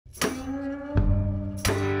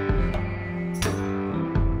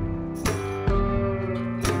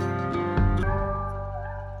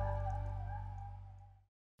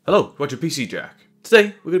Hello, Roger PC Jack.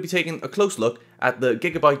 Today we're going to be taking a close look at the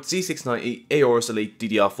GIGABYTE Z690 AORUS Elite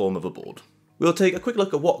DDR4 motherboard. We'll take a quick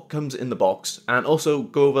look at what comes in the box and also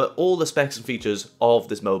go over all the specs and features of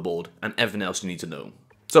this motherboard and everything else you need to know.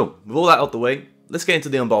 So, with all that out the way, let's get into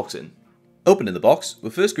the unboxing. Opening the box, we're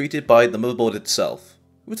first greeted by the motherboard itself.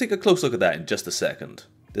 We'll take a close look at that in just a second.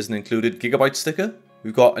 There's an included GIGABYTE sticker.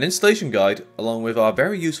 We've got an installation guide along with our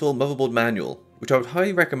very useful motherboard manual, which I would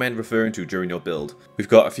highly recommend referring to during your build. We've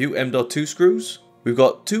got a few M.2 screws. We've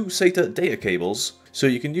got two SATA data cables, so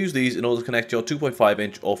you can use these in order to connect your 2.5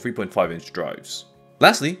 inch or 3.5 inch drives.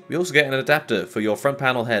 Lastly, we also get an adapter for your front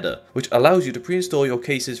panel header, which allows you to pre-install your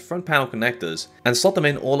case's front panel connectors and slot them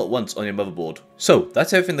in all at once on your motherboard. So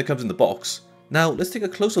that's everything that comes in the box. Now let's take a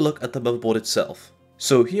closer look at the motherboard itself.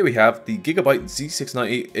 So here we have the GIGABYTE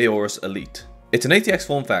Z690 AORUS Elite. It's an ATX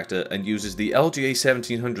form factor and uses the LGA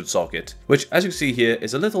 1700 socket, which as you can see here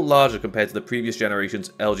is a little larger compared to the previous generation's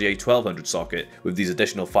LGA 1200 socket with these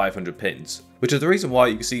additional 500 pins, which is the reason why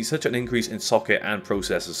you can see such an increase in socket and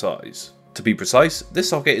processor size. To be precise, this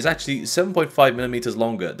socket is actually 7.5mm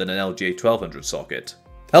longer than an LGA 1200 socket.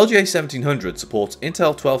 LGA 1700 supports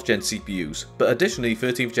Intel 12th gen CPUs, but additionally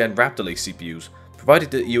 13th gen Raptor CPUs,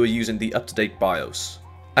 provided that you are using the up-to-date BIOS.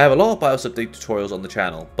 I have a lot of BIOS update tutorials on the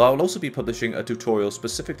channel, but I will also be publishing a tutorial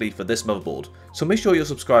specifically for this motherboard, so make sure you're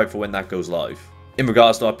subscribed for when that goes live. In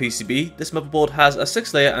regards to our PCB, this motherboard has a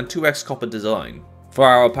 6-layer and 2x copper design. For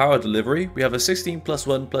our power delivery, we have a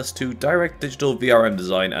 16+1+2 direct digital VRM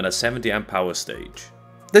design and a 70A power stage.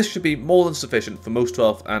 This should be more than sufficient for most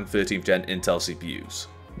 12th and 13th gen Intel CPUs.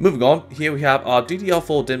 Moving on, here we have our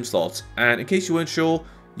DDR4 DIMM slots, and in case you weren't sure,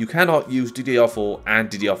 you cannot use DDR4 and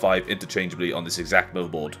DDR5 interchangeably on this exact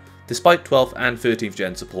motherboard, despite 12th and 13th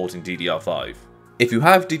gen supporting DDR5. If you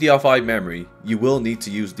have DDR5 memory, you will need to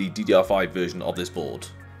use the DDR5 version of this board.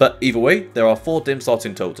 But either way, there are 4 DIMM slots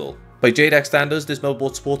in total. By JEDEC standards, this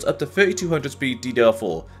motherboard supports up to 3200 speed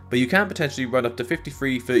DDR4, but you can potentially run up to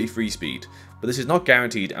 5333 speed, but this is not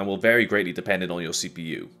guaranteed and will vary greatly depending on your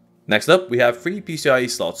CPU. Next up, we have 3 PCI-E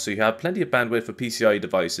slots, so you have plenty of bandwidth for PCI-E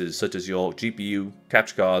devices such as your GPU,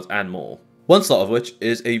 capture cards, and more. One slot of which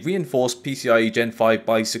is a reinforced PCI-E Gen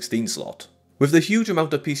 5x16 slot. With the huge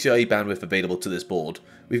amount of PCI-E bandwidth available to this board,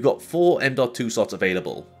 we've got 4 M.2 slots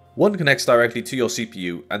available. One connects directly to your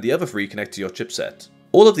CPU, and the other 3 connect to your chipset.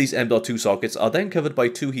 All of these M.2 sockets are then covered by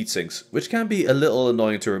 2 heatsinks, which can be a little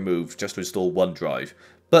annoying to remove just to install one drive.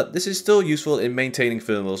 But this is still useful in maintaining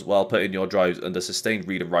thermals while putting your drives under sustained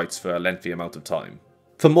read and writes for a lengthy amount of time.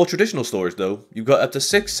 For more traditional storage though, you've got up to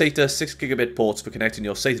 6 SATA 6GB ports for connecting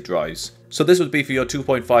your SATA drives, so this would be for your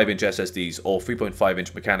 2.5 inch SSDs or 3.5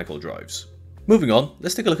 inch mechanical drives. Moving on,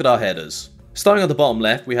 let's take a look at our headers. Starting on the bottom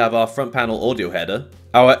left, we have our front panel audio header,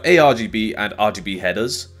 our ARGB and RGB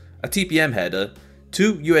headers, a TPM header,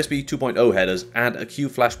 2 USB 2.0 headers, and a Q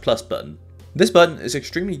Flash Plus button. This button is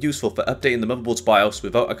extremely useful for updating the motherboard's BIOS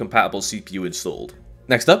without a compatible CPU installed.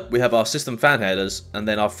 Next up, we have our system fan headers and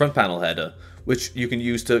then our front panel header, which you can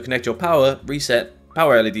use to connect your power, reset,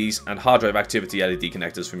 power LEDs, and hard drive activity LED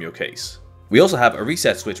connectors from your case. We also have a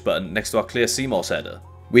reset switch button next to our clear CMOS header.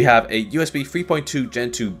 We have a USB 3.2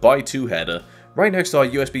 Gen 2 x 2 header right next to our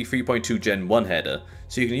USB 3.2 Gen 1 header,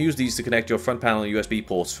 so you can use these to connect your front panel USB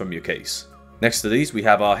ports from your case. Next to these, we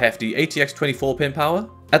have our hefty ATX 24-pin power.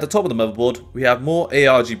 At the top of the motherboard, we have more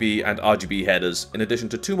ARGB and RGB headers, in addition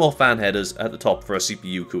to 2 more fan headers at the top for a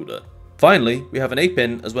CPU cooler. Finally, we have an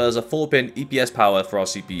 8-pin as well as a 4-pin EPS power for our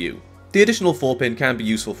CPU. The additional 4-pin can be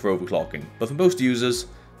useful for overclocking, but for most users,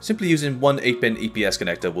 simply using one 8-pin EPS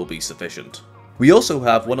connector will be sufficient. We also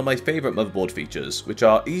have one of my favourite motherboard features, which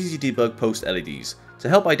are easy debug post LEDs, to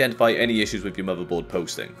help identify any issues with your motherboard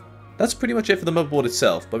posting. That's pretty much it for the motherboard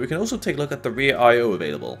itself, but we can also take a look at the rear I/O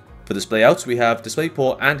available. For display outs, we have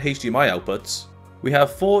DisplayPort and HDMI outputs. We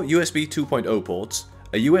have 4 USB 2.0 ports,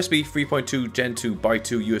 a USB 3.2 Gen 2 x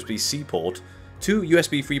 2 USB-C port, 2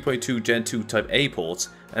 USB 3.2 Gen 2 Type A ports,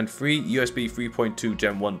 and 3 USB 3.2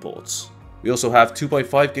 Gen 1 ports. We also have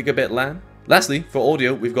 2.5 gigabit LAN. Lastly, for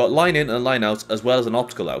audio, we've got line in and line out as well as an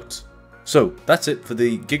optical out. So that's it for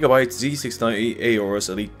the GIGABYTE Z690 AORUS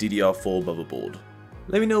Elite DDR4 motherboard.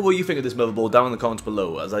 Let me know what you think of this motherboard down in the comments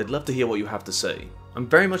below, as I'd love to hear what you have to say. I'm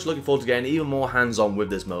very much looking forward to getting even more hands-on with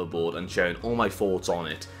this motherboard and sharing all my thoughts on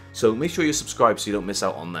it, so make sure you're subscribed so you don't miss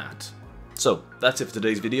out on that. So, that's it for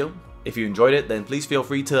today's video. If you enjoyed it, then please feel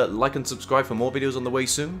free to like and subscribe for more videos on the way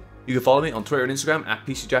soon. You can follow me on Twitter and Instagram at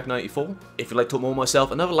PCJack94. If you'd like to talk more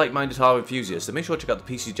myself and other like-minded hardware enthusiasts, then make sure to check out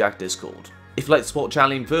the PC Jack Discord. If you'd like to support the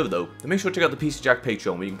channel even further though, then make sure to check out the PC Jack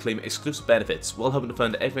Patreon where you can claim exclusive benefits while helping to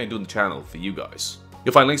fund everything I do on the channel for you guys.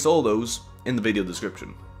 You'll find links to all those in the video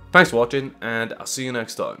description. Thanks for watching, and I'll see you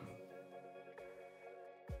next time.